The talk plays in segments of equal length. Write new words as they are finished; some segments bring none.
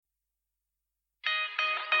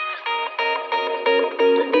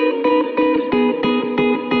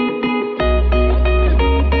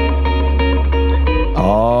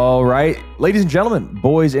right, ladies and gentlemen,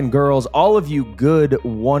 boys and girls, all of you good,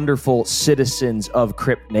 wonderful citizens of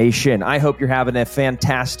Crypt Nation, I hope you're having a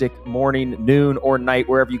fantastic morning, noon, or night,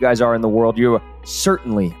 wherever you guys are in the world. You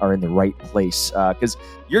certainly are in the right place because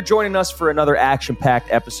you're joining us for another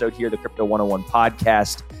action-packed episode here, the Crypto 101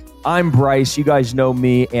 podcast. I'm Bryce. You guys know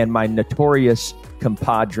me and my notorious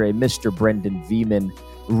compadre, Mr. Brendan Veeman,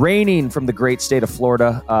 reigning from the great state of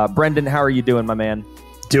Florida. Brendan, how are you doing, my man?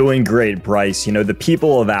 Doing great, Bryce. You know, the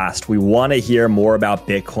people have asked. We want to hear more about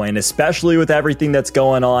Bitcoin, especially with everything that's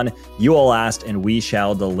going on. You all asked, and we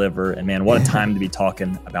shall deliver. And man, what a time to be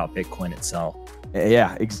talking about Bitcoin itself.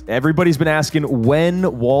 Yeah, everybody's been asking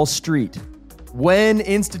when Wall Street, when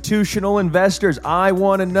institutional investors, I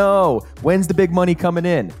want to know, when's the big money coming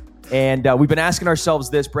in? And we've been asking ourselves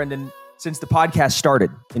this, Brendan, since the podcast started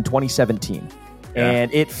in 2017. Yeah.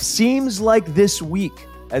 And it seems like this week,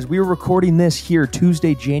 as we were recording this here,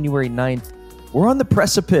 Tuesday, January 9th, we're on the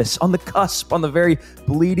precipice, on the cusp, on the very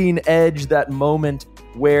bleeding edge, that moment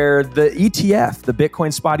where the ETF, the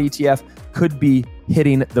Bitcoin spot ETF, could be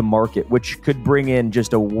hitting the market, which could bring in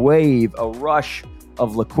just a wave, a rush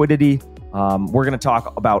of liquidity. We're going to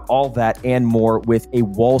talk about all that and more with a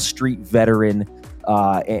Wall Street veteran.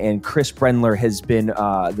 And Chris Brendler has been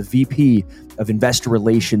the VP of Investor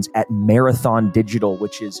Relations at Marathon Digital,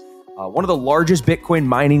 which is one of the largest Bitcoin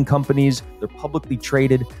mining companies. They're publicly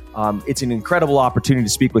traded. It's an incredible opportunity to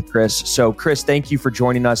speak with Chris. So, Chris, thank you for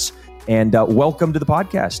joining us, and welcome to the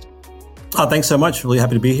podcast. Oh, thanks so much. Really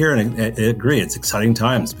happy to be here, and I agree. It's exciting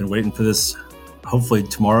times. Been waiting for this, hopefully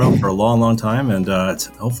tomorrow, for a long, long time, and it's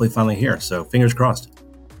hopefully finally here. So, fingers crossed.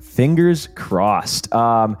 Fingers crossed.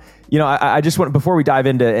 You know, I just want, before we dive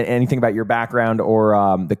into anything about your background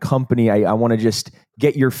or the company, I want to just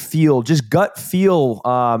get your feel, just gut feel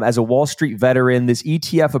as a Wall Street veteran, this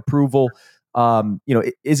ETF approval,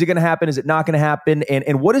 is it going to happen? Is it not going to happen?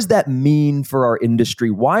 And what does that mean for our industry?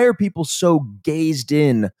 Why are people so gazed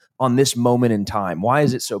in on this moment in time? Why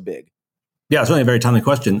is it so big? Yeah, it's really a very timely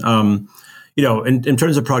question. In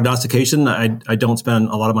terms of prognostication, I don't spend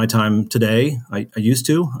a lot of my time today. I used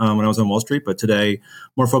to when I was on Wall Street, but today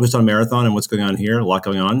more focused on Marathon and what's going on here, a lot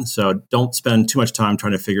going on. So don't spend too much time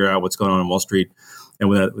trying to figure out what's going on Wall Street and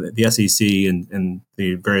with the SEC and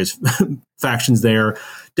the various factions there.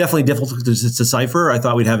 Definitely difficult to decipher. I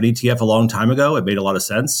thought we'd have an ETF a long time ago. It made a lot of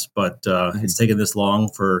sense, but it's taken this long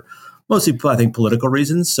for mostly, I think, political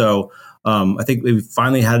reasons. So I think we've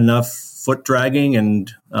finally had enough foot dragging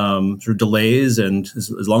and sort of delays, and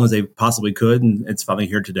as long as they possibly could, and it's finally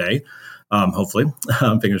here today, hopefully,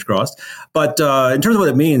 fingers crossed. But in terms of what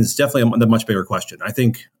it means, definitely a much bigger question. I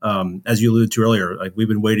think, as you alluded to earlier, like we've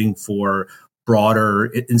been waiting for broader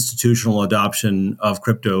institutional adoption of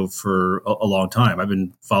crypto for a long time. I've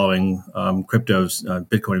been following cryptos,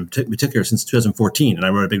 Bitcoin in particular, since 2014, and I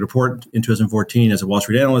wrote a big report in 2014 as a Wall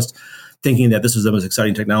Street analyst, thinking that this was the most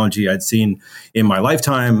exciting technology I'd seen in my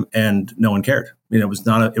lifetime, and no one cared. It was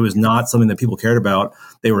not something that people cared about.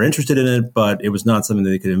 They were interested in it, but it was not something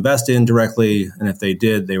that they could invest in directly. And if they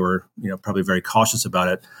did, they were probably very cautious about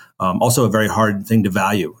it. Also, a very hard thing to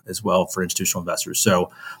value as well for institutional investors.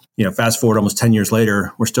 So, fast forward almost 10 years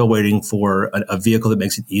later, we're still waiting for a vehicle that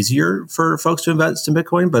makes it easier for folks to invest in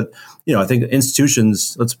Bitcoin. But, I think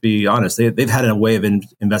institutions, let's be honest, they've had a way of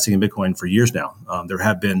investing in Bitcoin for years now. There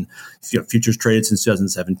have been futures traded since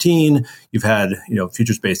 2017. You've had,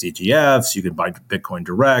 futures-based ETFs. You can buy Bitcoin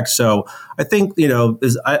direct. So I think,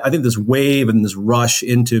 I think this wave and this rush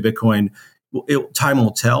into Bitcoin, time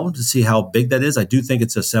will tell to see how big that is. I do think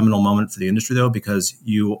it's a seminal moment for the industry, though, because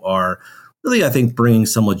you are really, I think, bringing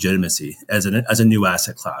some legitimacy as a new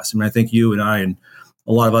asset class. I mean, I think you and I and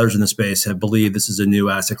a lot of others in the space have believed this is a new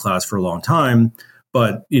asset class for a long time.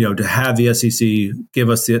 But, to have the SEC give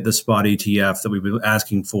us the spot ETF that we've been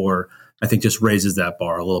asking for, I think just raises that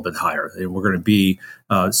bar a little bit higher. And we're going to be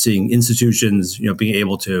seeing institutions, being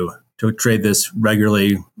able to trade this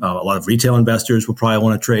regularly. A lot of retail investors will probably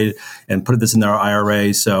want to trade and put this in their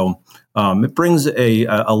IRA. So it brings a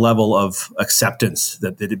level of acceptance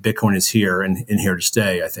that Bitcoin is here and here to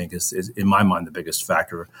stay, I think is in my mind the biggest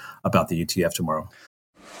factor about the ETF tomorrow.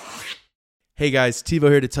 Hey guys,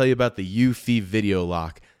 Tivo here to tell you about the Eufy Video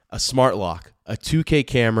Lock, a smart lock, a 2K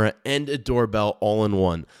camera, and a doorbell all in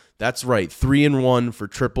one. That's right, 3-in-1 for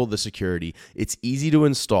triple the security. It's easy to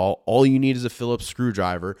install. All you need is a Phillips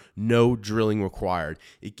screwdriver. No drilling required.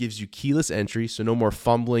 It gives you keyless entry, so no more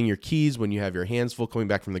fumbling your keys when you have your hands full coming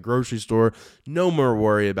back from the grocery store. No more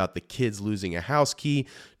worry about the kids losing a house key.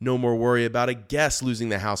 No more worry about a guest losing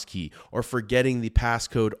the house key or forgetting the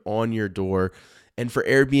passcode on your door. And for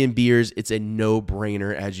Airbnbers, it's a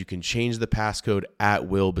no-brainer as you can change the passcode at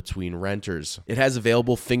will between renters. It has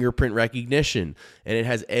available fingerprint recognition, and it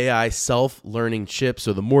has AI self-learning chips,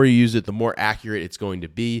 so the more you use it, the more accurate it's going to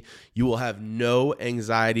be. You will have no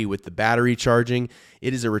anxiety with the battery charging.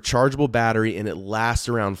 It is a rechargeable battery, and it lasts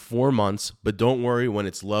around 4 months, but don't worry, when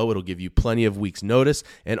it's low, it'll give you plenty of weeks' notice,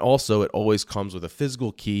 and also it always comes with a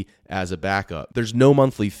physical key as a backup. There's no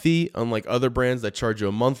monthly fee, unlike other brands that charge you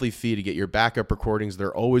a monthly fee to get your backup recordings.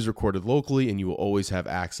 They're always recorded locally, and you will always have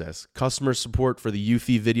access. Customer support for the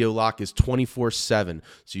Eufy Video Lock is 24/7,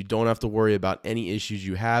 so you don't have to worry about any issues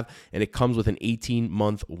you have, and it comes with an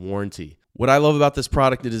 18-month warranty. What I love about this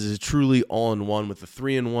product is it's truly all-in-one. With the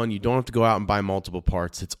 3-in-1, you don't have to go out and buy multiple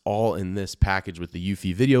parts. It's all in this package with the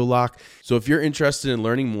Eufy Video Lock. So if you're interested in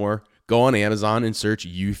learning more, go on Amazon and search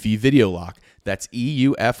Eufy Video Lock. That's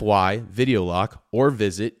EUFY Video Lock, or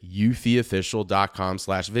visit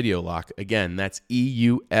eufyofficial.com/video lock. Again, that's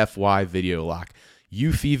EUFY Video Lock.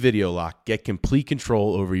 Eufy Video Lock. Get complete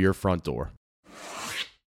control over your front door.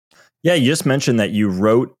 Yeah, you just mentioned that you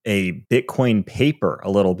wrote a Bitcoin paper a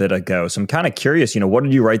little bit ago. So I'm kind of curious, what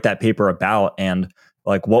did you write that paper about, and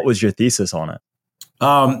what was your thesis on it?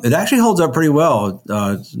 It actually holds up pretty well.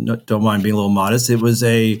 Don't mind being a little modest. It was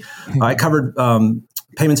I covered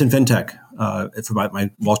payments and fintech for my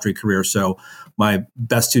Wall Street career. So my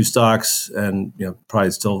best two stocks, and probably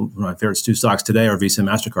still my favorite two stocks today, are Visa and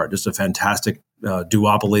MasterCard. Just a fantastic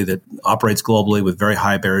duopoly that operates globally with very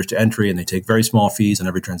high barriers to entry, and they take very small fees on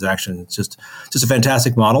every transaction. It's just a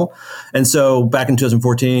fantastic model. And so back in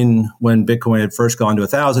 2014, when Bitcoin had first gone to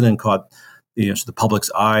 1,000 and caught the public's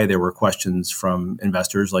eye, there were questions from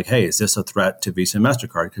investors like, hey, is this a threat to Visa and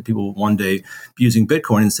MasterCard? Could people one day be using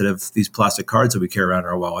Bitcoin instead of these plastic cards that we carry around in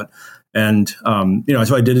our wallet? And,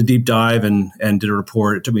 so I did a deep dive and did a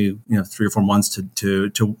report. It took me, 3 or 4 months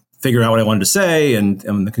to figure out what I wanted to say. And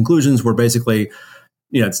the conclusions were basically,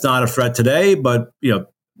 it's not a threat today, but,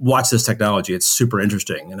 watch this technology. It's super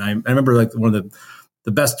interesting. And I remember one of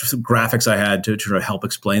the best graphics I had to try to help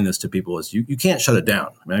explain this to people is you can't shut it down.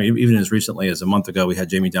 I mean, even as recently as a month ago, we had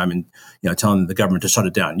Jamie Dimon, telling the government to shut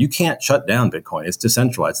it down. You can't shut down Bitcoin. It's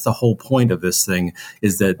decentralized. The whole point of this thing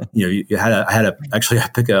is that, I had to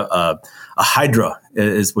pick a hydra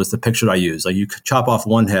was the picture I used. Like, you chop off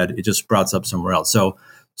one head, it just sprouts up somewhere else. So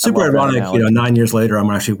super ironic, 9 years later, I'm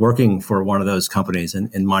actually working for one of those companies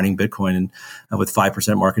and mining Bitcoin, and with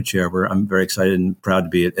 5% market share, where I'm very excited and proud to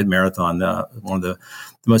be at Marathon. One of the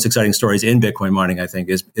most exciting stories in Bitcoin mining, I think,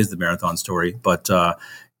 is the Marathon story. But,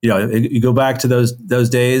 you go back to those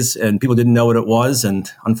days and people didn't know what it was. And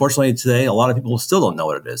unfortunately today, a lot of people still don't know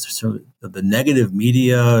what it is. So the negative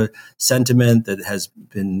media sentiment that has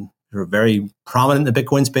been very prominent in the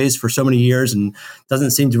Bitcoin space for so many years and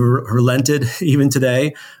doesn't seem to be relented even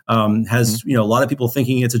today, has a lot of people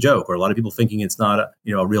thinking it's a joke, or a lot of people thinking it's not a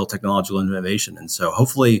real technological innovation. And so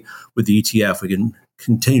hopefully with the ETF, we can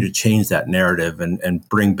continue to change that narrative and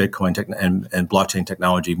bring Bitcoin and blockchain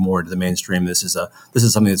technology more to the mainstream. This is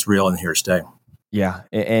something that's real and here to stay. Yeah,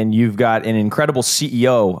 and you've got an incredible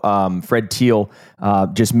CEO, Fred Thiel,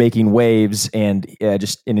 just making waves, and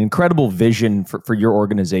just an incredible vision for your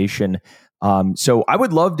organization. So I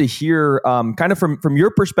would love to hear, kind of from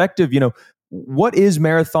your perspective, what is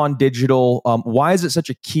Marathon Digital? Why is it such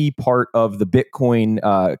a key part of the Bitcoin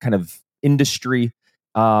kind of industry?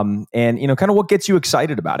 And kind of what gets you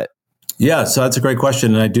excited about it? Yeah, so that's a great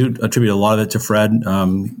question. And I do attribute a lot of it to Fred.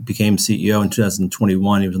 Became CEO in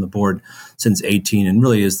 2021. He was on the board since 2018, and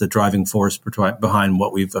really is the driving force behind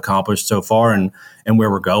what we've accomplished so far and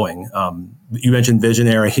where we're going. You mentioned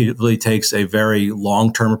visionary. He really takes a very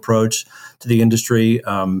long-term approach to the industry.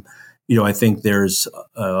 I think there's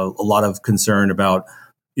a lot of concern about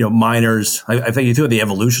miners. I think you feel the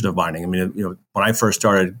evolution of mining. I mean, when I first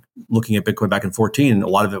started looking at Bitcoin back in 2014, a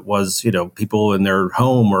lot of it was, people in their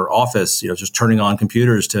home or office, just turning on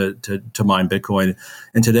computers to mine Bitcoin.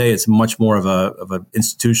 And today it's much more of a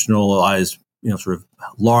institutionalized, sort of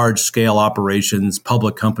large scale operations,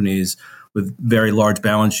 public companies with very large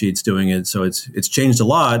balance sheets doing it. So it's changed a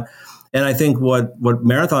lot. And I think what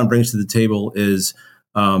Marathon brings to the table is,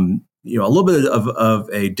 a little bit of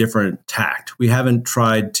a different tact. We haven't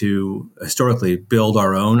tried to historically build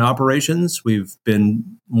our own operations. We've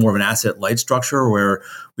been more of an asset light structure where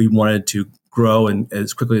we wanted to grow and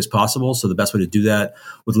as quickly as possible. So the best way to do that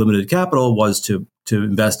with limited capital was to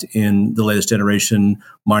invest in the latest generation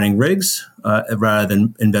mining rigs rather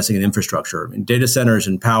than investing in infrastructure. And data centers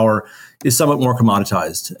and power is somewhat more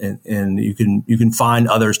commoditized, and you can find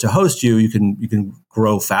others to host you. You can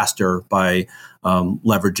grow faster by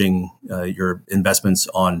leveraging your investments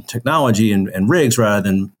on technology and rigs rather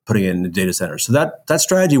than putting it in the data center. So that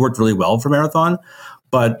strategy worked really well for Marathon.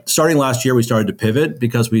 But starting last year, we started to pivot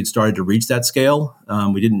because we started to reach that scale.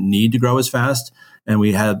 We didn't need to grow as fast, and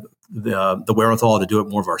we had the wherewithal to do it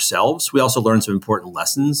more of ourselves. We also learned some important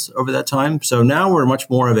lessons over that time. So now we're much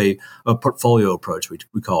more of a portfolio approach,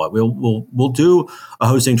 we call it. We'll do a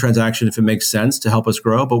hosting transaction if it makes sense to help us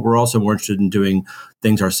grow, but we're also more interested in doing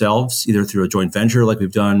things ourselves, either through a joint venture like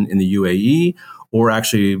we've done in the UAE, or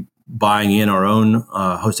actually buying in our own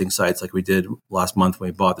hosting sites like we did last month when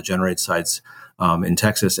we bought the Generate sites in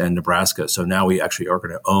Texas and Nebraska. So now we actually are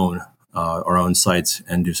going to own our own sites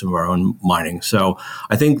and do some of our own mining. So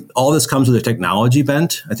I think all this comes with a technology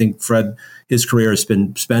bent. I think Fred, his career has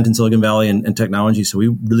been spent in Silicon Valley and technology. So we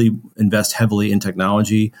really invest heavily in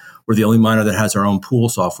technology. We're the only miner that has our own pool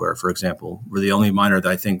software, for example. We're the only miner that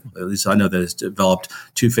I think, at least I know, that has developed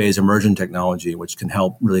two-phase immersion technology, which can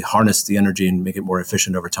help really harness the energy and make it more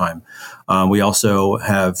efficient over time. We also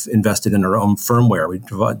have invested in our own firmware. We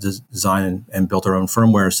designed and built our own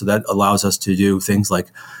firmware. So that allows us to do things like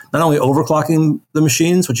not only overclocking the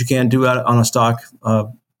machines, which you can't do on a stock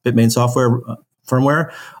Bitmain software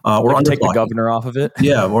firmware, or take the governor off of it.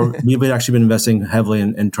 Yeah, or we've actually been investing heavily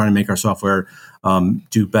in trying to make our software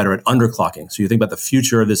do better at underclocking. So you think about the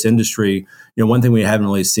future of this industry. One thing we haven't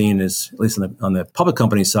really seen is, at least on the public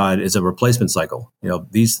company side, is a replacement cycle.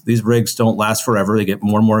 These rigs don't last forever. They get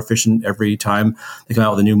more and more efficient every time they come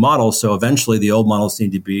out with a new model. So eventually, the old models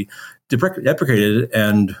need to be deprecated.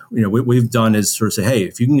 And what we've done is sort of say, hey,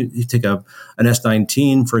 if you take an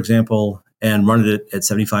S19, for example, and run it at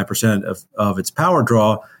 75% of its power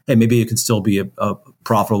draw, hey, maybe it could still be a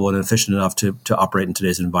profitable and efficient enough to operate in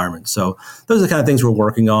today's environment. So those are the kind of things we're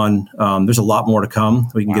working on. There's a lot more to come.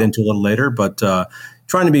 We can get into a little later, but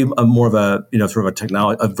trying to be more of a sort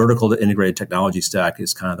of a vertical integrated technology stack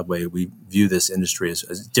is kind of the way we view this industry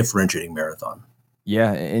as differentiating Marathon.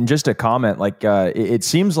 Yeah, and just a comment, it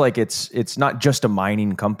seems like it's not just a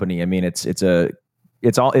mining company. I mean, it's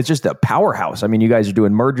just a powerhouse. I mean, you guys are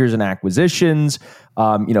doing mergers and acquisitions,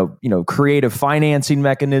 creative financing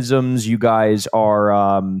mechanisms. You guys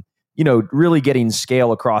are, really getting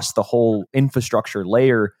scale across the whole infrastructure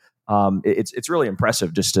layer. It's really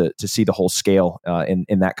impressive just to see the whole scale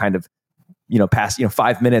in that kind of, past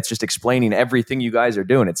 5 minutes just explaining everything you guys are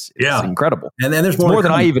doing. It's incredible, and there's more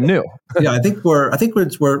than I even knew. Yeah, I think what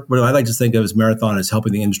I like to think of as Marathon is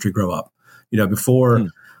helping the industry grow up. Before.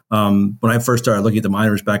 When I first started looking at the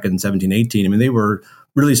miners back in 17, 18, I mean, they were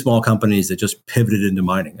really small companies that just pivoted into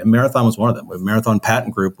mining. And Marathon was one of them. Marathon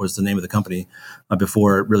Patent Group was the name of the company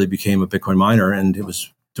before it really became a Bitcoin miner. And it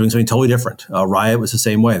was doing something totally different. Riot was the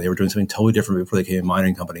same way. They were doing something totally different before they became a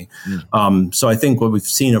mining company. So I think what we've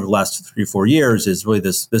seen over the last 3 or 4 years is really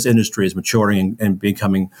this industry is maturing and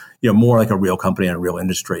becoming more like a real company and a real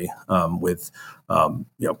industry with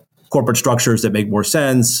corporate structures that make more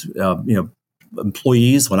sense.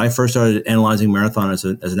 Employees. When I first started analyzing Marathon as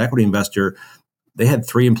an equity investor, they had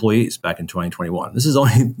 3 employees back in 2021. This is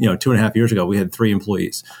only 2.5 years ago. We had 3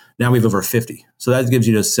 employees. Now we have over 50. So that gives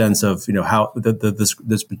you a sense of how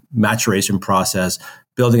this maturation process,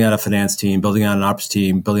 building out a finance team, building out an ops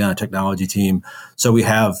team, building out a technology team. So we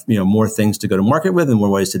have more things to go to market with and more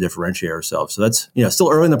ways to differentiate ourselves. So that's still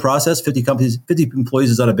early in the process. 50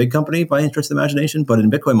 employees is not a big company by any stretch of the imagination, but in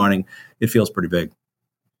Bitcoin mining, it feels pretty big.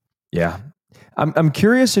 Yeah. I'm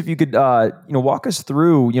curious if you could, walk us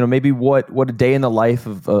through, maybe what a day in the life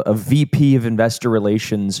of a VP of investor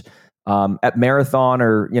relations at Marathon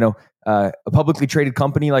or, a publicly traded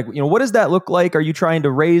company. What does that look like? Are you trying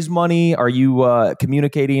to raise money? Are you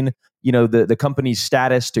communicating, the company's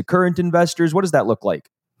status to current investors? What does that look like?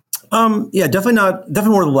 Definitely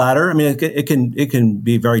more the latter. I mean, it can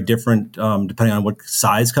be very different depending on what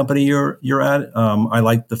size company you're at. I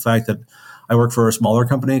like the fact that I work for a smaller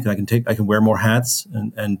company. I can wear more hats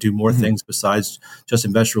and do more things besides just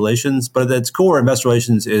investor relations. But at its core, investor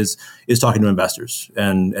relations is talking to investors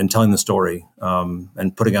and telling the story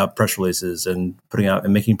and putting out press releases and putting out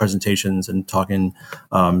and making presentations and talking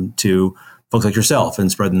to folks like yourself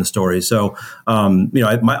and spreading the story. So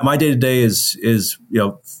my day to day is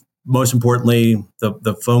most importantly,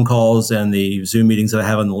 the phone calls and the Zoom meetings that I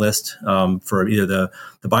have on the list for either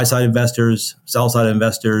the buy side investors, sell side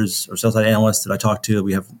investors, or sell side analysts that I talk to.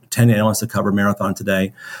 We have 10 analysts that cover Marathon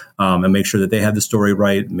today, and make sure that they have the story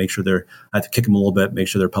right. Make sure I have to kick them a little bit. Make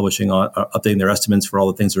sure they're publishing updating their estimates for all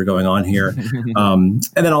the things that are going on here, and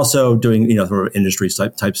then also doing sort of industry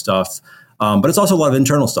type stuff. But it's also a lot of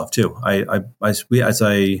internal stuff too. As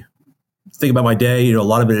I think about my day, a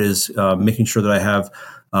lot of it is making sure that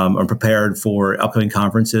I'm prepared for upcoming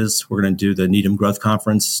conferences. We're going to do the Needham Growth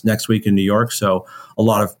Conference next week in New York. So a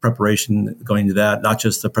lot of preparation going into that, not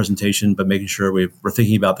just the presentation, but making sure we're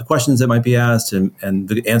thinking about the questions that might be asked and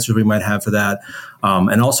the answers we might have for that.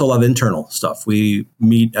 And also a lot of internal stuff. We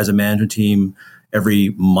meet as a management team every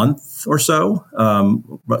month or so,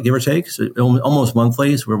 give or take, so almost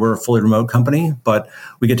monthly. So we're a fully remote company, but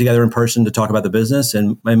we get together in person to talk about the business.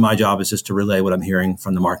 And my job is just to relay what I'm hearing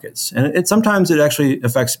from the markets. And sometimes it actually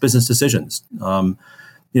affects business decisions.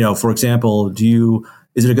 For example,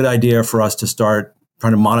 is it a good idea for us to start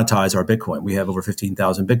trying to monetize our Bitcoin? We have over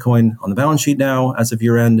 15,000 Bitcoin on the balance sheet now as of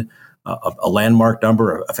year end. A landmark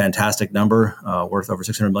number, a fantastic number, worth over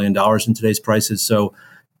 $600 million in today's prices. So,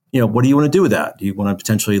 what do you want to do with that? Do you want to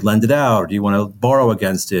potentially lend it out? Do you want to borrow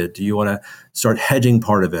against it? Do you want to start hedging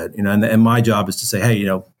part of it? And my job is to say, hey,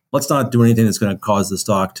 let's not do anything that's going to cause the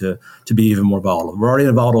stock to be even more volatile. We're already in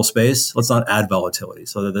a volatile space. Let's not add volatility.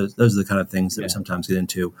 So those are the kind of things that we sometimes get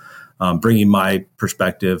into, bringing my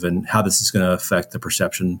perspective and how this is going to affect the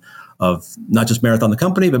perception of not just Marathon the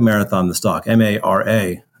company, but Marathon the stock.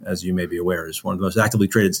 MARA, as you may be aware, is one of the most actively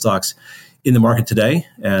traded stocks in the market today,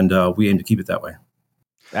 and we aim to keep it that way.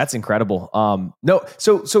 That's incredible.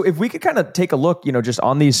 So if we could kind of take a look, just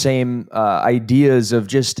on these same ideas of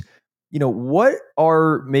just, what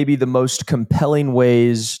are maybe the most compelling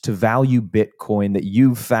ways to value Bitcoin that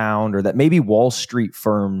you've found, or that maybe Wall Street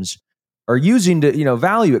firms are using to,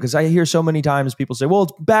 value it? Because I hear so many times people say, well,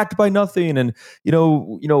 it's backed by nothing, and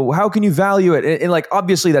how can you value it? And like,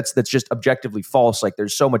 obviously that's just objectively false. Like,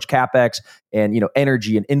 there's so much capex and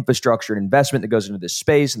energy and infrastructure and investment that goes into this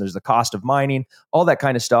space, and there's the cost of mining, all that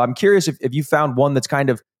kind of stuff. I'm curious if you found one that's kind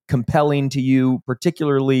of compelling to you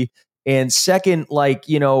particularly, and second, like,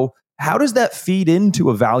 how does that feed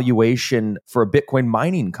into a valuation for a Bitcoin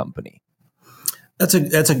mining company? That's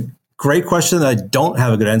a great question that I don't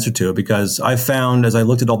have a good answer to, because I found, as I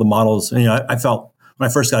looked at all the models, I felt when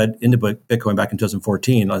I first got into Bitcoin back in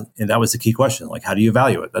 2014, and that was the key question, like, how do you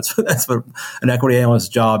value it? That's what an equity analyst's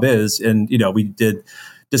job is. And, we did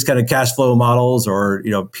discounted cash flow models or,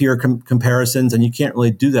 peer comparisons, and you can't really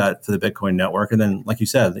do that for the Bitcoin network. And then, like you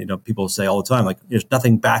said, people say all the time, like, there's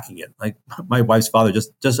nothing backing it. Like, my wife's father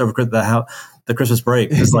just over the Christmas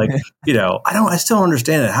break is like, I still don't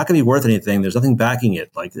understand it. How can it be worth anything? There's nothing backing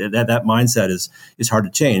it. Like, that mindset is hard to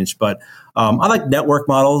change. But I like network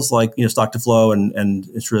models, like, stock to flow, and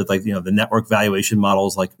it's really like, the network valuation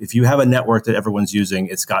models. Like, if you have a network that everyone's using,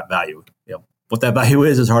 it's got value. What that value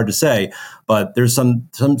is hard to say, but there's some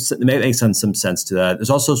it makes some sense to that. There's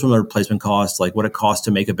also some replacement costs, like what it costs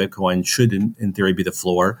to make a Bitcoin should, in theory, be the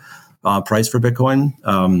floor price for Bitcoin.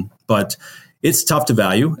 But it's tough to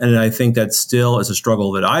value, and I think that still is a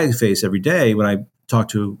struggle that I face every day when I talk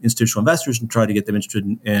to institutional investors and try to get them interested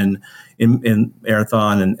in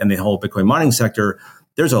Marathon and the whole Bitcoin mining sector.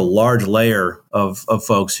 There's a large layer of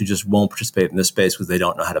folks who just won't participate in this space because they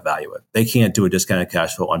don't know how to value it. They can't do a discounted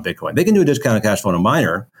cash flow on Bitcoin. They can do a discounted cash flow on a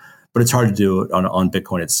miner, but it's hard to do it on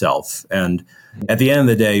Bitcoin itself. And at the end of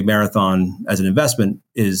the day, Marathon as an investment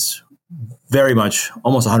is very much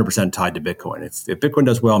almost 100% tied to Bitcoin. If Bitcoin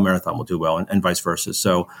does well, Marathon will do well, and vice versa.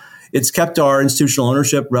 So it's kept our institutional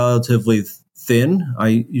ownership relatively thin.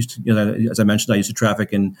 I used to, as I mentioned, I used to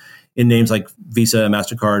traffic in names like Visa,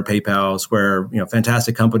 MasterCard, PayPal, Square,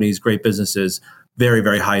 fantastic companies, great businesses, very,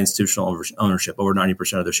 very high institutional ownership. Over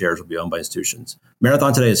 90% of their shares will be owned by institutions.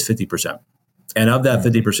 Marathon today is 50%. And of that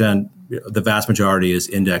 50%, the vast majority is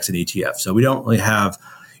index and ETF. So we don't really have,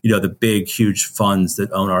 the big, huge funds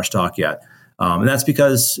that own our stock yet. And that's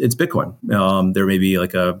because it's Bitcoin. There may be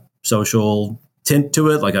like a social tint to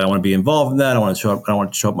it. Like, I don't want to be involved in that. I don't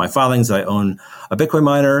want to show up my filings that I own a Bitcoin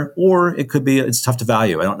miner, or it could be, it's tough to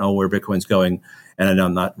value. I don't know where Bitcoin's going, and I know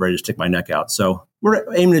I'm not ready to stick my neck out. So we're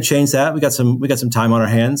aiming to change that. We got some time on our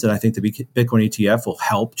hands, and I think the Bitcoin ETF will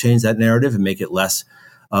help change that narrative and make it less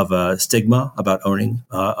of a stigma about owning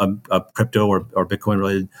a crypto or Bitcoin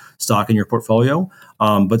related stock in your portfolio.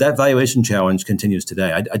 But that valuation challenge continues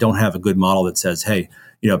today. I don't have a good model that says, hey,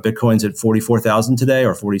 Bitcoin's at 44,000 today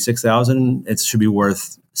or 46,000. It should be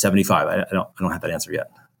worth 75. I don't have that answer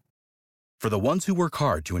yet. For the ones who work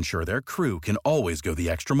hard to ensure their crew can always go the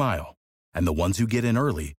extra mile, and the ones who get in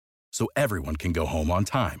early so everyone can go home on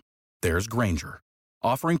time. There's Grainger,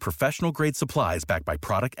 offering professional-grade supplies backed by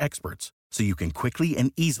product experts so you can quickly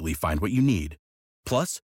and easily find what you need.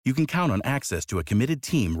 Plus, you can count on access to a committed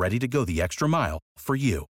team ready to go the extra mile for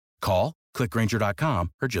you. Call, click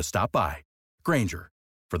Grainger.com, or just stop by. Grainger,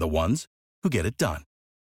 for the ones who get it done.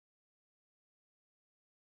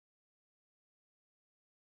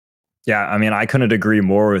 Yeah, I mean, I couldn't agree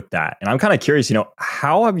more with that. And I'm kind of curious,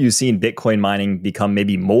 how have you seen Bitcoin mining become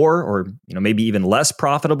maybe more or, maybe even less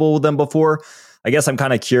profitable than before? I guess I'm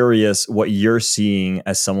kind of curious what you're seeing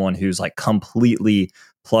as someone who's like completely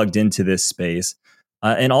plugged into this space.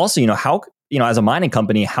 And also, how, as a mining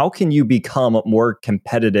company, how can you become more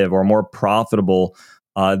competitive or more profitable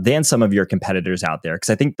than some of your competitors out there? Because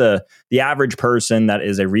I think the average person that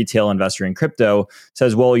is a retail investor in crypto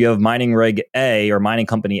says, well, you have mining rig A or mining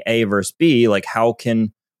company A versus B. Like, how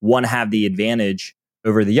can one have the advantage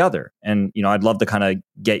over the other? And, I'd love to kind of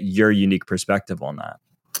get your unique perspective on that.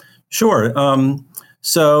 Sure.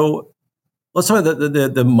 So let's talk about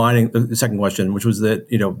the mining, the second question, which was that,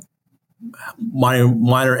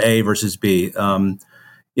 miner A versus B. At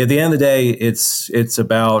the end of the day, it's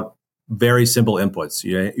about very simple inputs.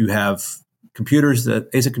 You have computers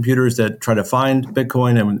ASIC computers that try to find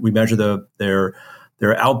Bitcoin, and we measure their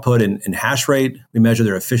output in hash rate. We measure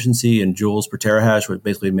their efficiency in joules per terahash, which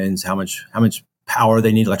basically means how much power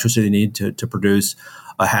they need, electricity they need to produce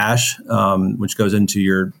a hash, which goes into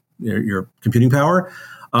your computing power.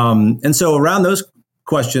 And so around those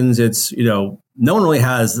questions, it's, no one really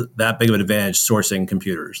has that big of an advantage sourcing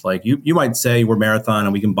computers. Like you might say we're Marathon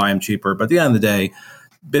and we can buy them cheaper, but at the end of the day,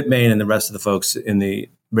 Bitmain and the rest of the folks in the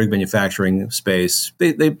rig manufacturing space,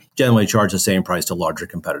 they generally charge the same price to larger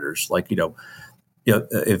competitors. Like,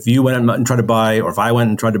 if you went and tried to buy, or if I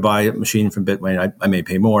went and tried to buy a machine from Bitmain, I may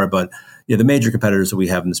pay more, but the major competitors that we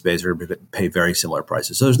have in the space are going to pay very similar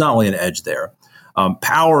prices. So there's not only an edge there.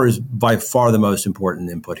 Power is by far the most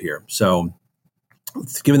important input here. So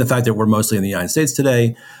given the fact that we're mostly in the United States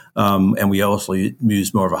today, and we also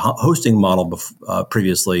use more of a hosting model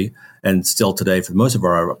previously, and still today for most of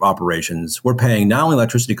our operations, we're paying not only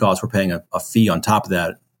electricity costs, we're paying a fee on top of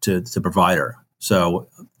that to the provider. So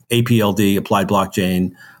APLD, Applied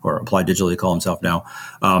Blockchain, or Applied Digital, they call himself now,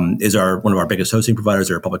 is one of our biggest hosting providers.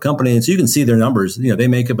 They're a public company. And so you can see their numbers. They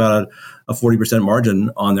make about a 40% margin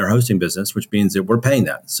on their hosting business, which means that we're paying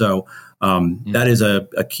that. So that is a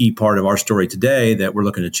key part of our story today that we're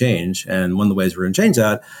looking to change. And one of the ways we're going to change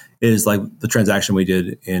that is like the transaction we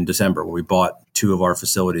did in December, where we bought 2 of our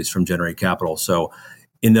facilities from Generate Capital. So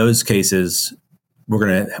in those cases,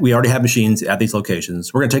 we already have machines at these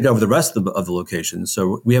locations. We're going to take over the rest of the locations.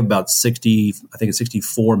 So we have about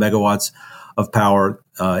 64 megawatts of power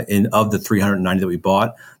of the 390 that we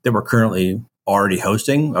bought that we're currently already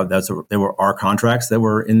hosting. They were our contracts that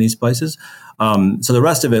were in these places. So the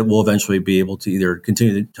rest of it will eventually be able to either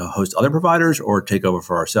continue to host other providers or take over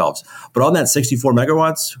for ourselves. But on that 64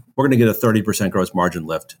 megawatts, we're going to get a 30% gross margin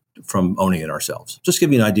lift from owning it ourselves. Just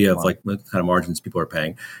give you an idea of like what kind of margins people are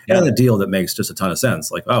paying. Yeah. And a deal that makes just a ton of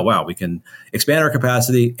sense. Like, oh, wow, we can expand our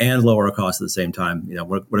capacity and lower our costs at the same time.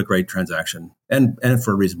 What a great transaction and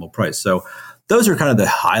for a reasonable price. So those are kind of the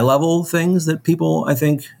high level things that people, I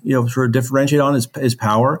think, sort of differentiate on is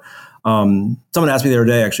power. Someone asked me the other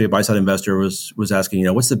day, actually, a buy-side investor was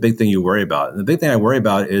asking, what's the big thing you worry about? And the big thing I worry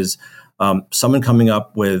about is someone coming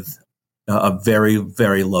up with a very,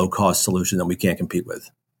 very low-cost solution that we can't compete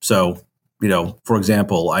with. So, for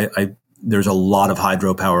example, there's a lot of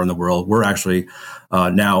hydropower in the world. We're actually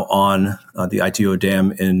now on the ITO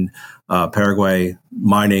dam in Paraguay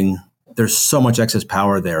mining. There's so much excess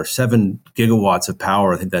power there, 7 gigawatts of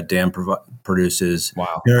power. I think that dam produces.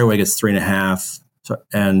 Wow. Paraguay gets 3.5. So,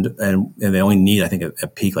 and they only need, I think, a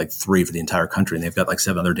peak like 3 for the entire country. And they've got like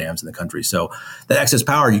 7 other dams in the country. So that excess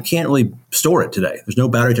power, you can't really store it today. There's no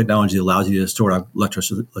battery technology that allows you to store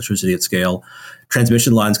electricity at scale.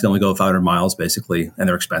 Transmission lines can only go 500 miles, basically, and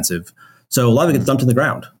they're expensive. So a lot of it gets dumped in the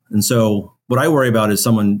ground. And so what I worry about is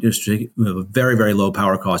someone just with a very, very low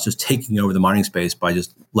power cost, just taking over the mining space by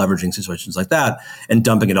just leveraging situations like that and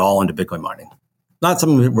dumping it all into Bitcoin mining. Not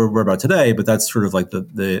something we're worried about today, but that's sort of like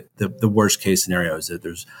the worst case scenario is that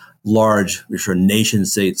there's large, sort of nation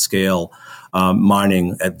state scale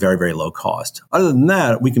mining at very, very low cost. Other than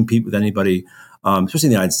that, we compete with anybody, especially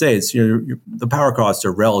in the United States. The power costs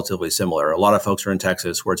are relatively similar. A lot of folks are in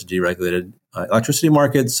Texas where it's a deregulated electricity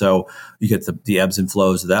market. So you get the ebbs and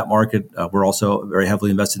flows of that market. We're also very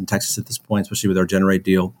heavily invested in Texas at this point, especially with our Generate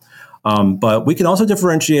deal. But we can also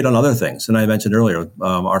differentiate on other things. And I mentioned earlier,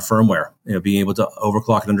 our firmware. being able to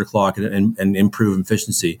overclock and underclock and improve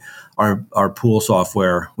efficiency. Our pool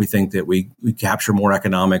software, we think that we capture more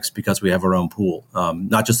economics because we have our own pool,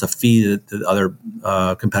 not just the fee that other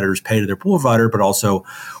competitors pay to their pool provider, but also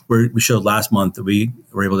we showed last month that we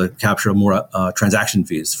were able to capture more transaction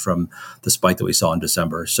fees from the spike that we saw in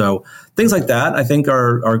December. So things like that, I think,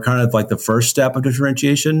 are kind of like the first step of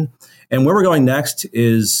differentiation. And where we're going next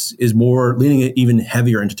is more leaning even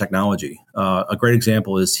heavier into technology. A great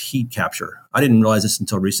example is heat capture. I didn't realize this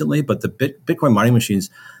until recently, but the Bitcoin mining machines,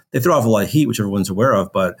 they throw off a lot of heat, which everyone's aware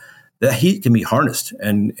of, but that heat can be harnessed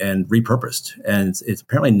and repurposed. And it's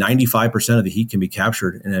apparently 95% of the heat can be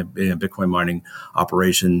captured in a Bitcoin mining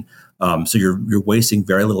operation. So you're wasting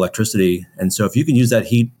very little electricity. And so if you can use that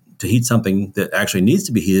heat to heat something that actually needs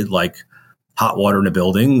to be heated, like hot water in a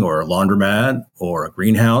building or a laundromat or a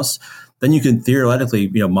greenhouse, then you can theoretically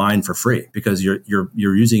mine for free because you're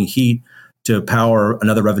using heat to power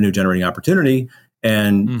another revenue generating opportunity,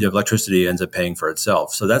 and the electricity ends up paying for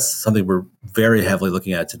itself. So that's something we're very heavily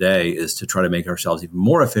looking at today, is to try to make ourselves even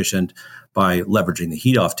more efficient by leveraging the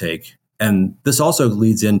heat offtake. And this also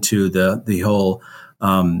leads into the whole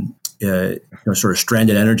sort of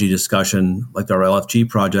stranded energy discussion, like our LFG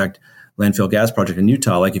project, landfill gas project in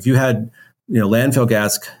Utah. Like if you had landfill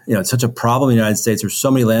gas, it's such a problem in the United States. There's so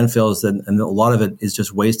many landfills and a lot of it is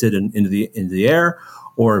just wasted into the air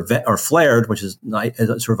or flared, which is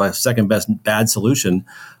sort of a second best bad solution.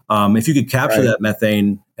 If you could capture that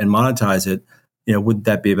methane and monetize it, would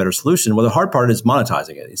that be a better solution? Well, the hard part is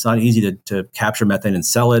monetizing it. It's not easy to capture methane and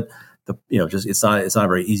sell it. It's not a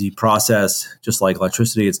very easy process. Just like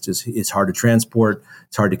electricity, it's hard to transport,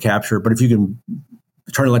 it's hard to capture. But if you can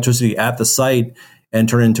turn electricity at the site and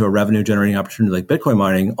turn it into a revenue generating opportunity like Bitcoin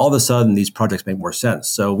mining, all of a sudden these projects make more sense.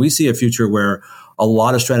 So we see a future where a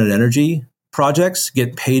lot of stranded energy projects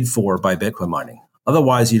get paid for by Bitcoin mining.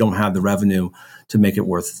 Otherwise, you don't have the revenue to make it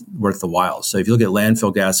worth the while. So if you look at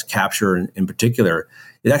landfill gas capture in particular,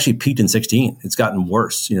 it actually peaked in 2016. It's gotten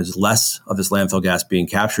worse. There's less of this landfill gas being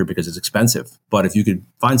captured because it's expensive. But if you could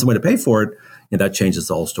find some way to pay for it, that changes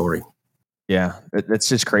the whole story. Yeah, that's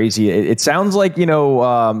just crazy. It sounds like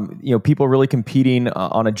people really competing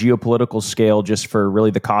on a geopolitical scale just for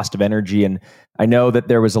really the cost of energy. And I know that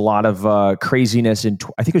there was a lot of craziness in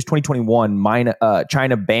I think it was 2021.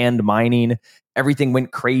 China banned mining. Everything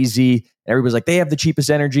went crazy. Everybody's like, they have the cheapest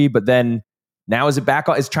energy. But then now is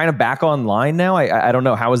China back online now? I don't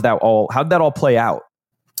know. How'd that all play out?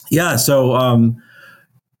 Yeah, so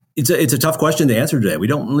it's a tough question to answer today. We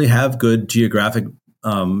don't really have good geographic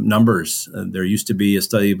numbers. There used to be a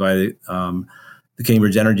study by the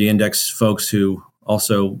Cambridge Energy Index folks who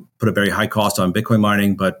also put a very high cost on Bitcoin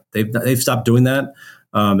mining, but they've stopped doing that.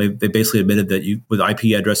 They basically admitted that with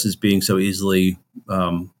IP addresses being so easily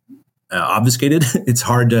obfuscated, it's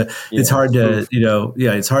hard to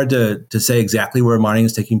say exactly where mining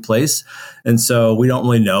is taking place, and so we don't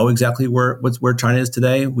really know exactly where China is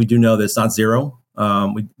today. We do know that it's not zero.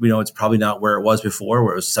 We know it's probably not where it was before,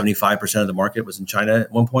 where it was 75% of the market was in China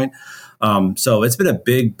at one point. So it's been a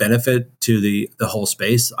big benefit to the whole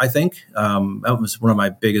space, I think. That was one of my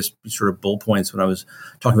biggest sort of bullet points when I was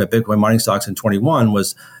talking about Bitcoin mining stocks in 21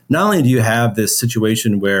 was not only do you have this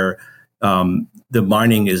situation where the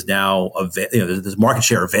mining is now, there's market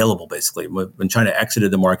share available, basically. When China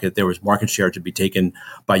exited the market, there was market share to be taken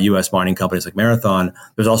by U.S. mining companies like Marathon.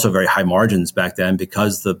 There's also very high margins back then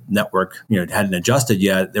because the network hadn't adjusted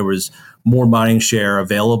yet. There was more mining share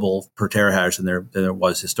available per terahash than there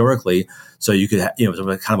was historically. So you could, it was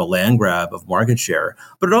kind of a land grab of market share.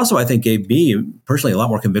 But it also, I think, gave me personally a lot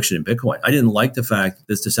more conviction in Bitcoin. I didn't like the fact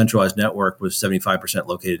this decentralized network was 75%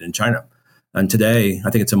 located in China. And today, I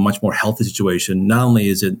think it's a much more healthy situation. Not only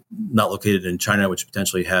is it not located in China, which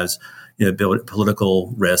potentially has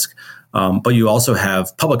political risk, but you also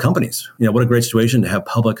have public companies. What a great situation to have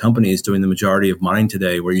public companies doing the majority of mining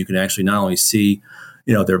today, where you can actually not only see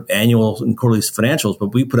their annual and quarterly financials, but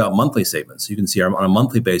we put out monthly statements. You can see on a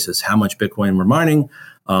monthly basis how much Bitcoin we're mining,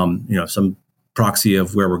 some proxy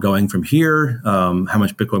of where we're going from here, how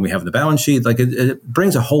much Bitcoin we have in the balance sheet. Like it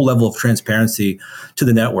brings a whole level of transparency to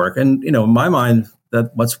the network. And, in my mind,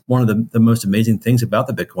 that what's one of the most amazing things about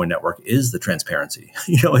the Bitcoin network is the transparency.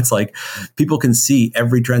 It's like people can see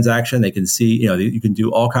every transaction. They can see, you can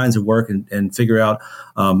do all kinds of work and figure out,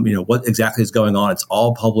 what exactly is going on. It's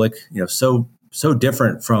all public, so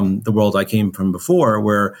different from the world I came from before,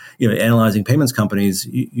 where analyzing payments companies,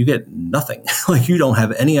 you get nothing. Like you don't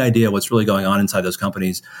have any idea what's really going on inside those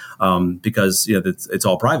companies because it's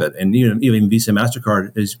all private. And even Visa,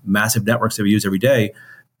 MasterCard is massive networks that we use every day.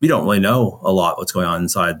 We don't really know a lot what's going on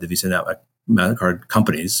inside the Visa network card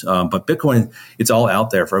companies. But Bitcoin, it's all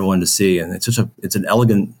out there for everyone to see, and it's an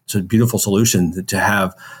elegant, it's a beautiful solution to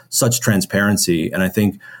have such transparency. And I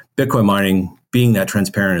think Bitcoin mining being that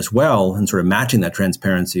transparent as well and sort of matching that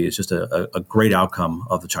transparency is just a great outcome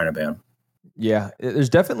of the China ban. Yeah, there's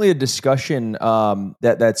definitely a discussion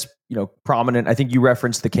that's prominent. I think you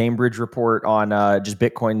referenced the Cambridge report on just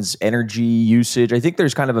Bitcoin's energy usage. I think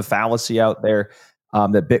there's kind of a fallacy out there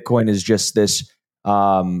that Bitcoin is just this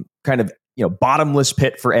kind of bottomless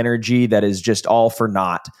pit for energy that is just all for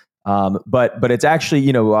naught. But it's actually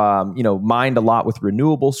mined a lot with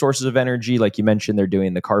renewable sources of energy, like you mentioned. They're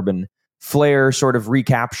doing the carbon flare sort of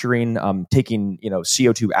recapturing, taking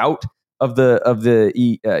CO2 out of the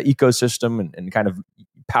ecosystem and kind of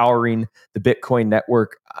powering the Bitcoin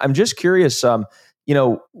network. I'm just curious,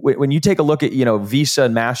 when you take a look at Visa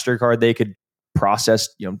and MasterCard, they could process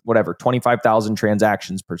 25,000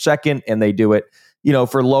 transactions per second, and they do it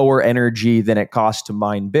for lower energy than it costs to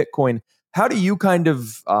mine Bitcoin. How do you kind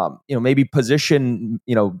of maybe position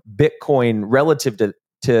Bitcoin relative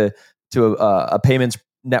to a payments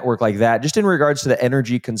network like that, just in regards to the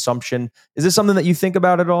energy consumption? Is this something that you think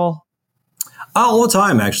about at all? All the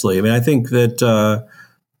time, actually. I mean, I think that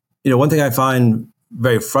one thing I find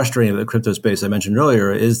very frustrating about the crypto space I mentioned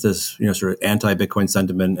earlier is this sort of anti-Bitcoin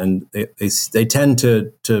sentiment, and they tend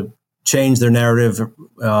to change their narrative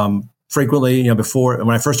frequently. Before,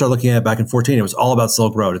 when I first started looking at it back in 2014, it was all about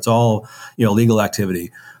Silk Road. It's all legal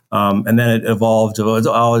activity, and then it evolved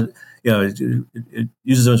to it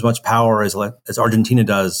uses as much power as Argentina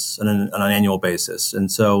does on an annual basis.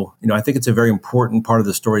 And so, I think it's a very important part of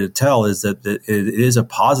the story to tell is that it is a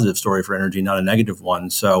positive story for energy, not a negative one.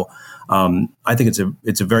 So I think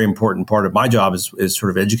it's a very important part of my job is sort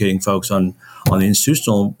of educating folks on the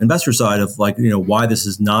institutional investor side of why this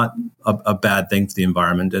is not a bad thing for the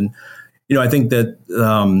environment. And, I think that,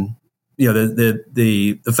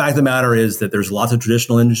 the fact of the matter is that there's lots of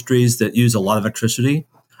traditional industries that use a lot of electricity.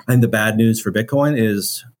 I think the bad news for Bitcoin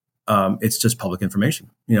is it's just public information.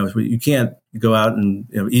 You can't go out and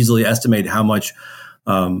easily estimate how much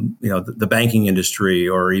the banking industry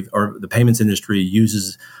or the payments industry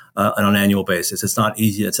uses on an annual basis. It's not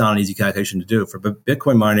easy. It's not an easy calculation to do for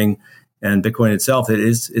Bitcoin mining and Bitcoin itself.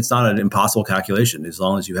 It's not an impossible calculation as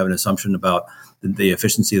long as you have an assumption about the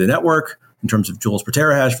efficiency of the network in terms of joules per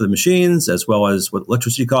terahash for the machines, as well as what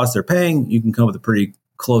electricity costs they're paying. You can come up with a pretty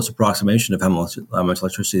close approximation of how much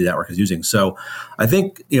electricity the network is using. So I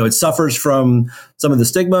think, it suffers from some of the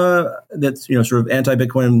stigma that's, sort of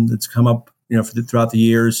anti-Bitcoin that's come up, throughout the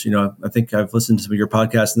years. I think I've listened to some of your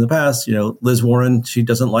podcasts in the past. Liz Warren, she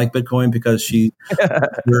doesn't like Bitcoin because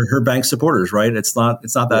her bank supporters, right? It's not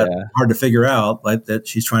that hard to figure out, like that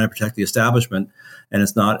she's trying to protect the establishment, and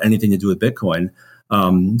it's not anything to do with Bitcoin.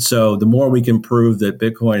 So the more we can prove that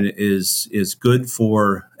Bitcoin is good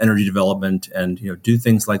for energy development and do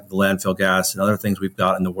things like the landfill gas and other things we've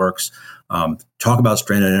got in the works, talk about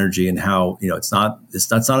stranded energy and how it's not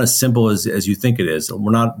as simple as you think it is.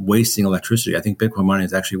 We're not wasting electricity. I think Bitcoin mining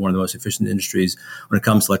is actually one of the most efficient industries when it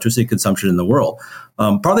comes to electricity consumption in the world,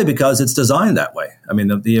 partly because it's designed that way. I mean,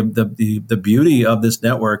 the beauty of this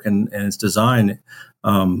network and its design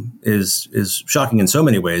is shocking in so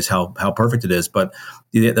many ways how perfect it is. But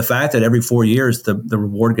the fact that every 4 years the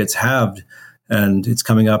reward gets halved, and it's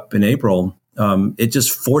coming up in April, it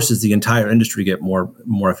just forces the entire industry to get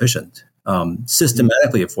more efficient.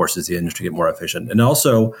 Systematically, it forces the industry to get more efficient, and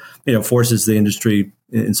also forces the industry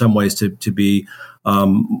in some ways to be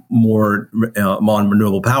more on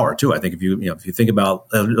renewable power too. I think if you think about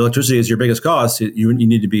electricity as your biggest cost, you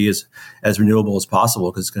need to be as renewable as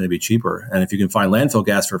possible because it's going to be cheaper. And if you can find landfill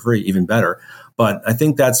gas for free, even better. But I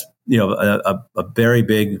think that's a very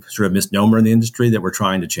big sort of misnomer in the industry that we're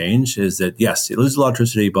trying to change. Is that yes, it loses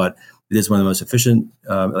electricity, but it is one of the most efficient,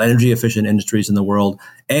 energy efficient industries in the world,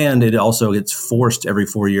 and it also gets forced every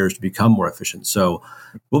 4 years to become more efficient. So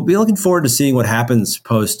we'll be looking forward to seeing what happens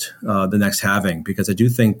post the next halving, because I do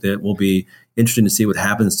think that will be interesting to see what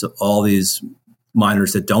happens to all these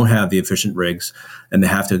miners that don't have the efficient rigs, and they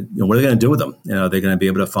have to. What are they going to do with them? They're going to be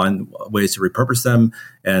able to find ways to repurpose them,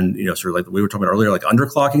 and sort of like we were talking about earlier, like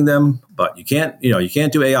underclocking them. But you can't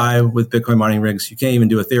do AI with Bitcoin mining rigs. You can't even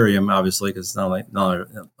do Ethereum, obviously, because it's not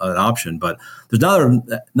an option. But there's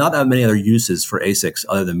not that many other uses for ASICs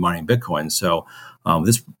other than mining Bitcoin. So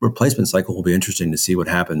this replacement cycle will be interesting to see what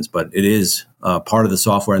happens. But it is part of the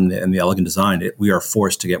software and the elegant design. We are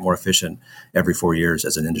forced to get more efficient every 4 years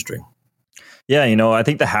as an industry. Yeah, I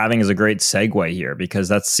think the halving is a great segue here, because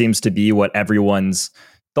that seems to be what everyone's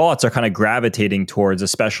thoughts are kind of gravitating towards,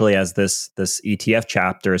 especially as this ETF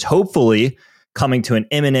chapter is hopefully coming to an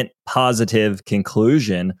imminent positive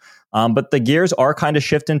conclusion. But the gears are kind of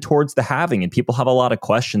shifting towards the halving, and people have a lot of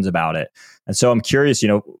questions about it. And so I'm curious,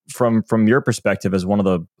 from your perspective as one of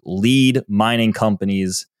the lead mining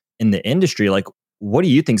companies in the industry, like, what do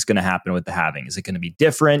you think is going to happen with the halving? Is it going to be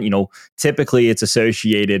different? Typically it's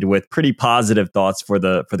associated with pretty positive thoughts for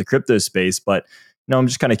the crypto space, but I'm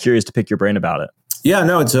just kind of curious to pick your brain about it. Yeah,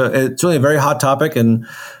 no, it's really a very hot topic, and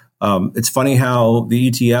it's funny how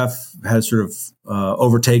the ETF has sort of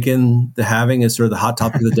overtaken the halving as sort of the hot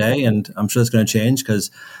topic of the day, and I'm sure it's going to change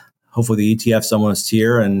because hopefully the ETF's almost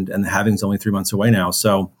here, and the halving's only 3 months away now.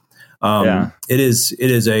 So it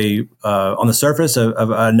is a on the surface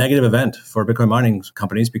a negative event for Bitcoin mining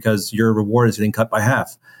companies because your reward is getting cut by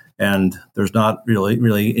half. And there's not really,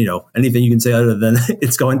 anything you can say other than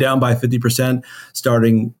it's going down by 50%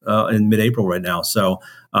 starting in mid-April right now. So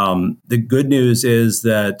the good news is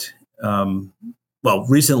that,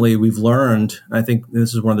 recently we've learned, and I think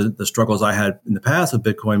this is one of the struggles I had in the past with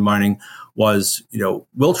Bitcoin mining was,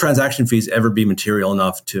 will transaction fees ever be material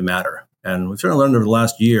enough to matter? And we've certainly learned over the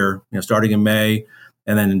last year, starting in May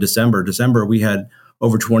and then in December. We had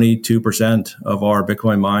over 22% of our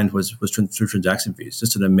Bitcoin mined was through transaction fees.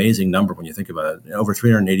 Just an amazing number when you think about it. Over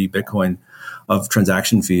 380 Bitcoin of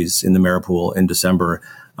transaction fees in the Mara pool in December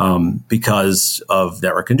because of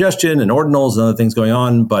network congestion and ordinals and other things going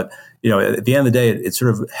on. But at the end of the day, it sort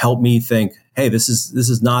of helped me think, hey, this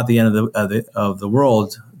is not the end of the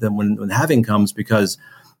world. Then when halving comes, because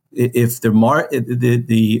if the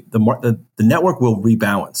network will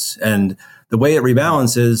rebalance, and the way it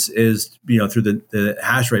rebalances is through the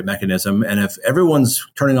hash rate mechanism. And if everyone's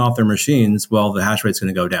turning off their machines, well, the hash rate's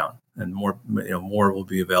going to go down, and more will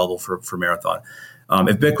be available for Marathon.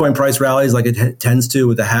 If Bitcoin price rallies like it tends to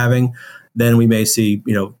with the halving, then we may see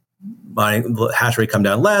mining the hash rate come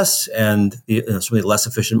down less, and some of the less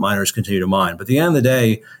efficient miners continue to mine. But at the end of the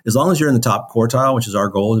day, as long as you're in the top quartile, which is our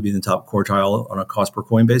goal to be in the top quartile on a cost per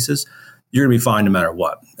coin basis, you're going to be fine no matter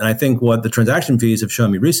what. And I think what the transaction fees have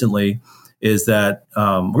shown me recently is that we're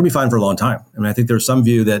going to be fine for a long time. I mean, I think there's some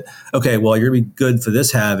view that, okay, well, you're going to be good for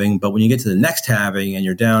this halving, but when you get to the next halving and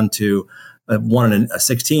you're down to 1 and a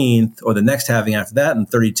 16th, or the next halving after that and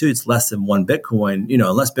 32, it's less than 1 Bitcoin,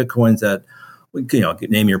 unless Bitcoin's at,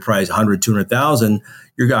 name your price 100, 200,000,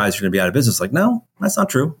 your guys are going to be out of business. Like, no, that's not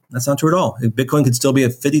true. That's not true at all. If Bitcoin could still be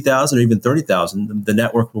at 50,000 or even 30,000, the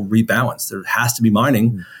network will rebalance. There has to be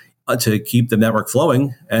mining to keep the network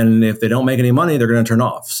flowing. And if they don't make any money, they're going to turn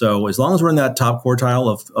off. So as long as we're in that top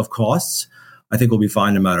quartile of costs, I think we'll be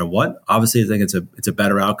fine no matter what. Obviously, I think it's a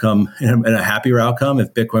better outcome and a happier outcome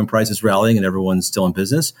if Bitcoin price is rallying and everyone's still in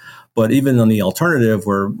business. But even on the alternative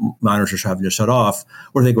where miners are having to shut off,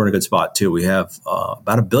 I think we're in a good spot too. We have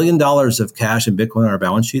about $1 billion of cash in Bitcoin on our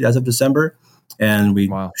balance sheet as of December. And we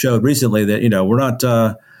showed recently that,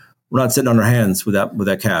 we're not sitting on our hands with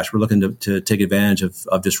that cash. We're looking to take advantage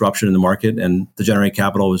of disruption in the market, and the Generate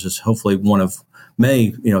Capital was just hopefully one of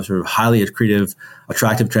many, sort of highly accretive,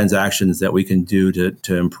 attractive transactions that we can do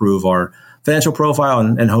to improve our financial profile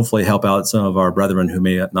and hopefully help out some of our brethren who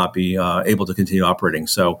may not be able to continue operating.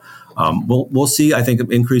 So we'll see, I think,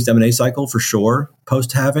 an increased M&A cycle for sure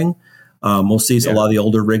post halving. We'll see a lot of the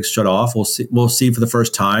older rigs shut off. We'll see for the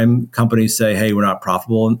first time companies say, "Hey, we're not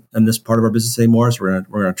profitable in this part of our business anymore, so we're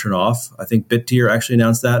going to turn off." I think BitTier actually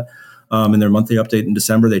announced that in their monthly update in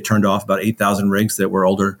December. They turned off about 8,000 rigs that were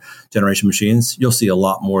older generation machines. You'll see a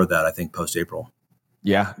lot more of that, I think, post April.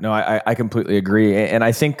 Yeah, no, I completely agree, and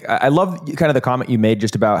I think I love kind of the comment you made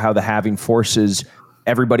just about how the halving forces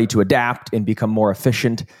everybody to adapt and become more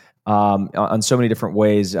efficient. On so many different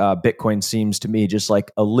ways, Bitcoin seems to me just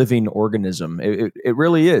like a living organism. It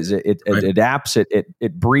really is. It adapts.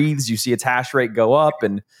 It breathes. You see its hash rate go up,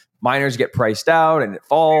 and miners get priced out, and it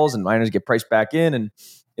falls, and miners get priced back in, and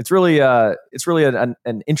it's really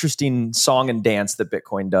an interesting song and dance that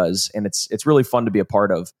Bitcoin does, and it's really fun to be a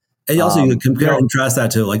part of. And you also compare and contrast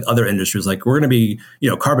that to like other industries. Like we're going to be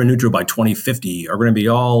carbon neutral by 2050, or we're going to be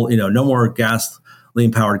all no more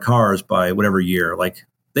gasoline powered cars by whatever year. Like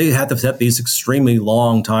they have to set these extremely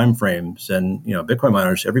long time frames, and Bitcoin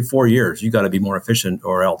miners every 4 years you got to be more efficient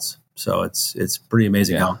or else. So it's pretty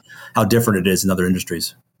amazing how different it is in other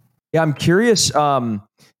industries. Yeah, I'm curious. Kind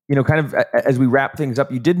of as we wrap things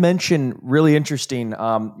up, you did mention really interesting.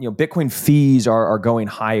 Bitcoin fees are going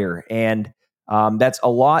higher, and that's a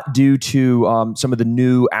lot due to some of the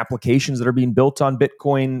new applications that are being built on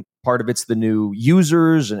Bitcoin. Part of it's the new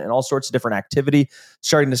users and all sorts of different activity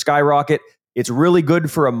starting to skyrocket. It's really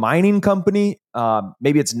good for a mining company.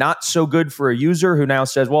 Maybe it's not so good for a user who now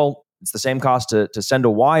says, well, it's the same cost to send a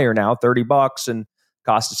wire now, $30, and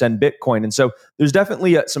cost to send Bitcoin. And so there's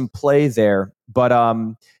definitely some play there. But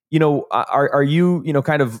are you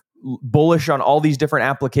kind of bullish on all these different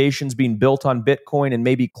applications being built on Bitcoin and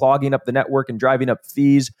maybe clogging up the network and driving up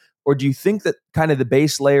fees? Or do you think that kind of the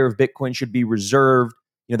base layer of Bitcoin should be reserved,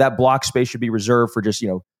 that block space should be reserved for just,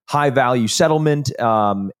 high value settlement,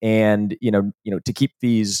 and to keep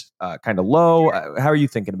fees kind of low? How are you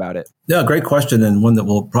thinking about it? Yeah, great question, and one that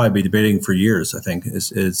we'll probably be debating for years. I think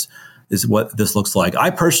is what this looks like. I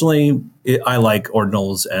personally, I like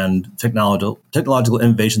ordinals and technological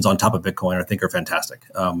innovations on top of Bitcoin. I think are fantastic.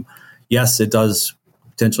 Yes, it does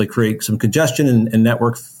potentially create some congestion and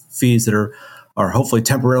network fees that are hopefully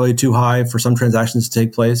temporarily too high for some transactions to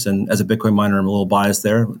take place. And as a Bitcoin miner, I'm a little biased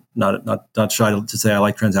there. Not shy to say I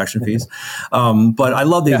like transaction fees, but I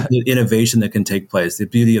love the innovation that can take place. The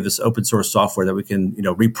beauty of this open source software that we can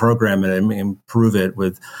reprogram it and improve it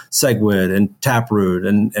with SegWit and Taproot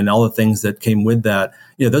and all the things that came with that.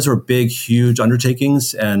 Those are big, huge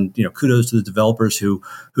undertakings, and kudos to the developers who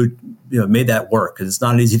made that work, because it's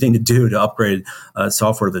not an easy thing to do to upgrade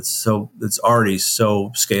software that's already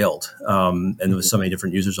so scaled and with so many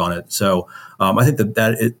different users on it. So I think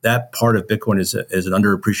that part of Bitcoin is an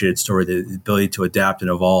underappreciated story, the ability to adapt and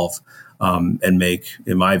evolve and make,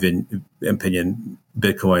 in my opinion,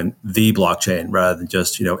 Bitcoin the blockchain rather than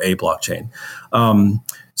just a blockchain.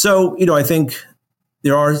 So I think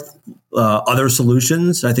there are other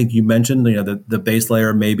solutions. I think you mentioned the base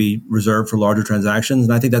layer may be reserved for larger transactions,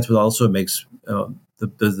 and I think that's what also makes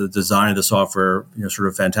the design of the software sort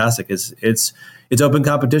of fantastic. It's open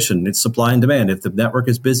competition. It's supply and demand. If the network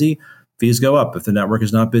is busy, fees go up. If the network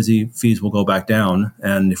is not busy, fees will go back down.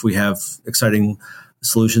 And if we have exciting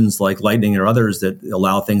solutions like Lightning or others that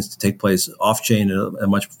allow things to take place off-chain at a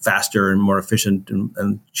much faster and more efficient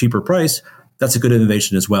and cheaper price, that's a good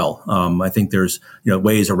innovation as well. I think there's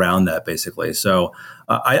ways around that, basically. So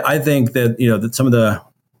I think that that some of the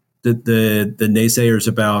naysayers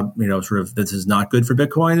about sort of this is not good for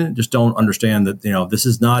Bitcoin just don't understand that this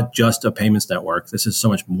is not just a payments network. This is so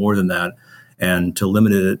much more than that, and to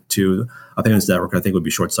limit it to a payments network, I think would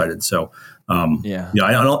be short-sighted. So I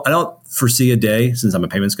don't foresee a day, since I'm a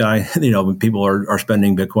payments guy, when people are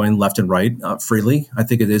spending Bitcoin left and right freely. I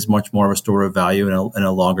think it is much more of a store of value and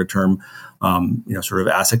a longer term sort of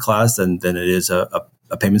asset class than it is a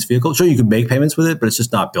payments vehicle. Sure, you can make payments with it, but it's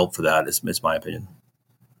just not built for that, is my opinion.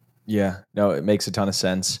 Yeah, no, it makes a ton of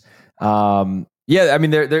sense. I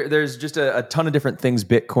mean, there's just a ton of different things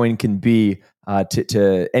Bitcoin can be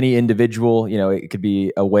to any individual. It could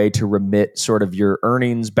be a way to remit sort of your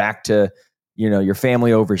earnings back to your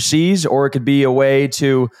family overseas, or it could be a way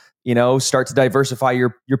to start to diversify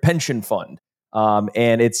your pension fund.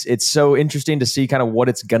 And it's so interesting to see kind of what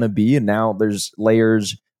it's going to be. And now there's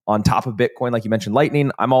layers on top of Bitcoin, like you mentioned,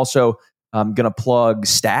 Lightning. I'm also going to plug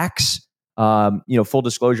Stacks. Full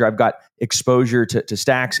disclosure, I've got exposure to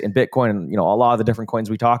Stacks and Bitcoin and a lot of the different coins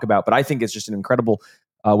we talk about. But I think it's just an incredible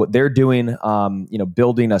what they're doing.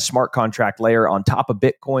 Building a smart contract layer on top of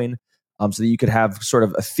Bitcoin, so that you could have sort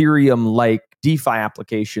of Ethereum-like DeFi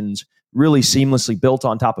applications really seamlessly built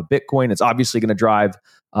on top of Bitcoin. It's obviously going to drive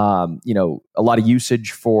a lot of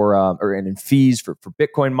usage and fees for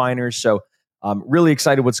Bitcoin miners. So really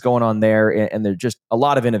excited what's going on there, and there's just a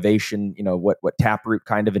lot of innovation. What Taproot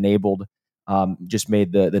kind of enabled just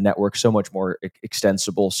made the network so much more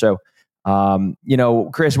extensible. So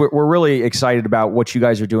Chris, we're really excited about what you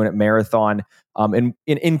guys are doing at Marathon. And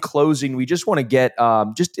in closing, we just want to get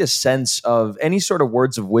just a sense of any sort of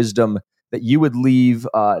words of wisdom that you would leave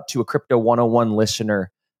to a Crypto 101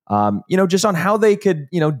 listener, just on how they could,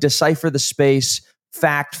 decipher the space,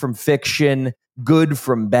 fact from fiction, good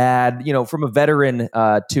from bad, from a veteran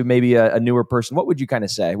to maybe a newer person. What would you kind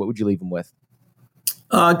of say? What would you leave them with?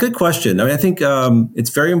 Good question. I mean, I think it's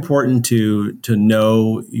very important to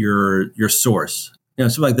know your source.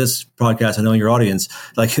 Something like this podcast, I know your audience,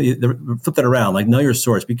 like flip that around, like know your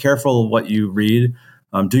source. Be careful of what you read.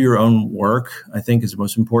 Do your own work, I think, is the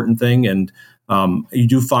most important thing. And you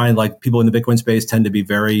do find like people in the Bitcoin space tend to be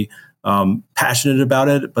very passionate about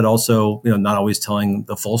it, but also not always telling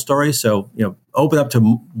the full story. So open up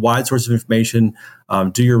to wide sources of information,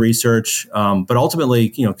 do your research, but ultimately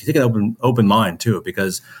take an open mind too,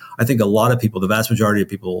 because I think a lot of people, the vast majority of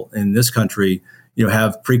people in this country,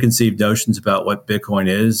 have preconceived notions about what Bitcoin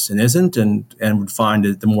is and isn't, and would find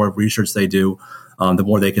that the more research they do, the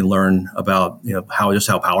more they can learn about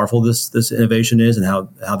how powerful this innovation is and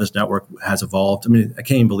how this network has evolved. I mean, I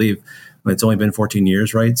can't even believe it's only been 14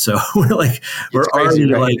 years, right? So we're already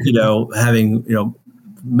right? having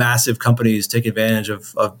massive companies take advantage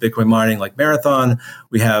of Bitcoin mining like Marathon.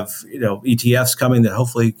 We have ETFs coming that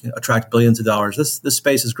hopefully attract billions of dollars. This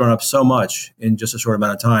space has grown up so much in just a short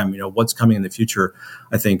amount of time. What's coming in the future,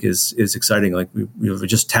 I think, is exciting. Like we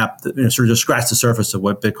just tapped, sort of just scratched the surface of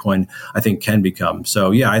what Bitcoin, I think, can become.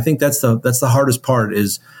 So yeah, I think that's the hardest part.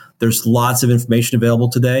 Is there's lots of information available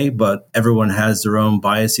today, but everyone has their own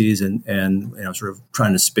biases and sort of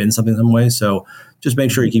trying to spin something some way. So just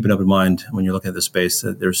make sure you keep an open mind when you're looking at the space.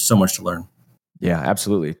 That there's so much to learn. Yeah,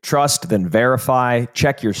 absolutely. Trust, then verify.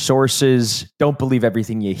 Check your sources. Don't believe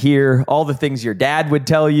everything you hear. All the things your dad would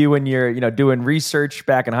tell you when you're doing research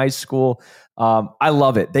back in high school. I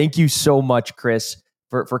love it. Thank you so much, Chris,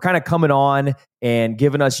 for kind of coming on and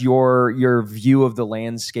giving us your view of the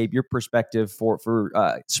landscape, your perspective for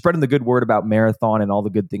spreading the good word about Marathon and all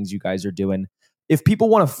the good things you guys are doing. If people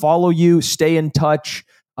want to follow you, stay in touch,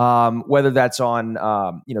 whether that's on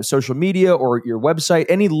social media or your website,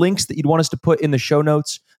 any links that you'd want us to put in the show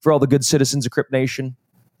notes for all the good citizens of Crypt Nation?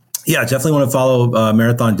 Yeah, definitely want to follow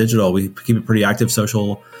Marathon Digital. We keep a pretty active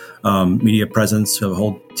social media presence. We have a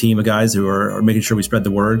whole team of guys who are making sure we spread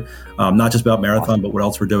the word, not just about Marathon, but what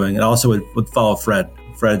else we're doing. And also would follow Fred.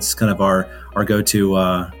 Fred's kind of our go-to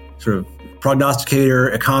sort of prognosticator,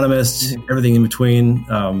 economist, everything in between.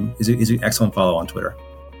 He's an excellent follow on Twitter.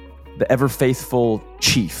 The ever faithful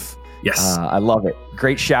chief. Yes. I love it.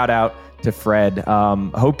 Great shout out to Fred.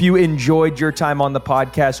 Hope you enjoyed your time on the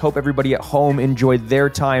podcast. Hope everybody at home enjoyed their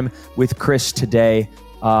time with Chris today.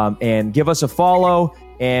 And give us a follow,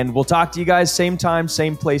 and we'll talk to you guys same time,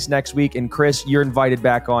 same place next week. And Chris, you're invited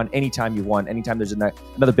back on anytime you want. Anytime there's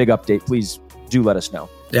another big update, please do let us know.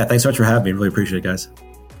 Yeah, thanks so much for having me. Really appreciate it, guys.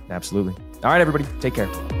 Absolutely. All right, everybody. Take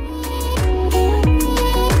care.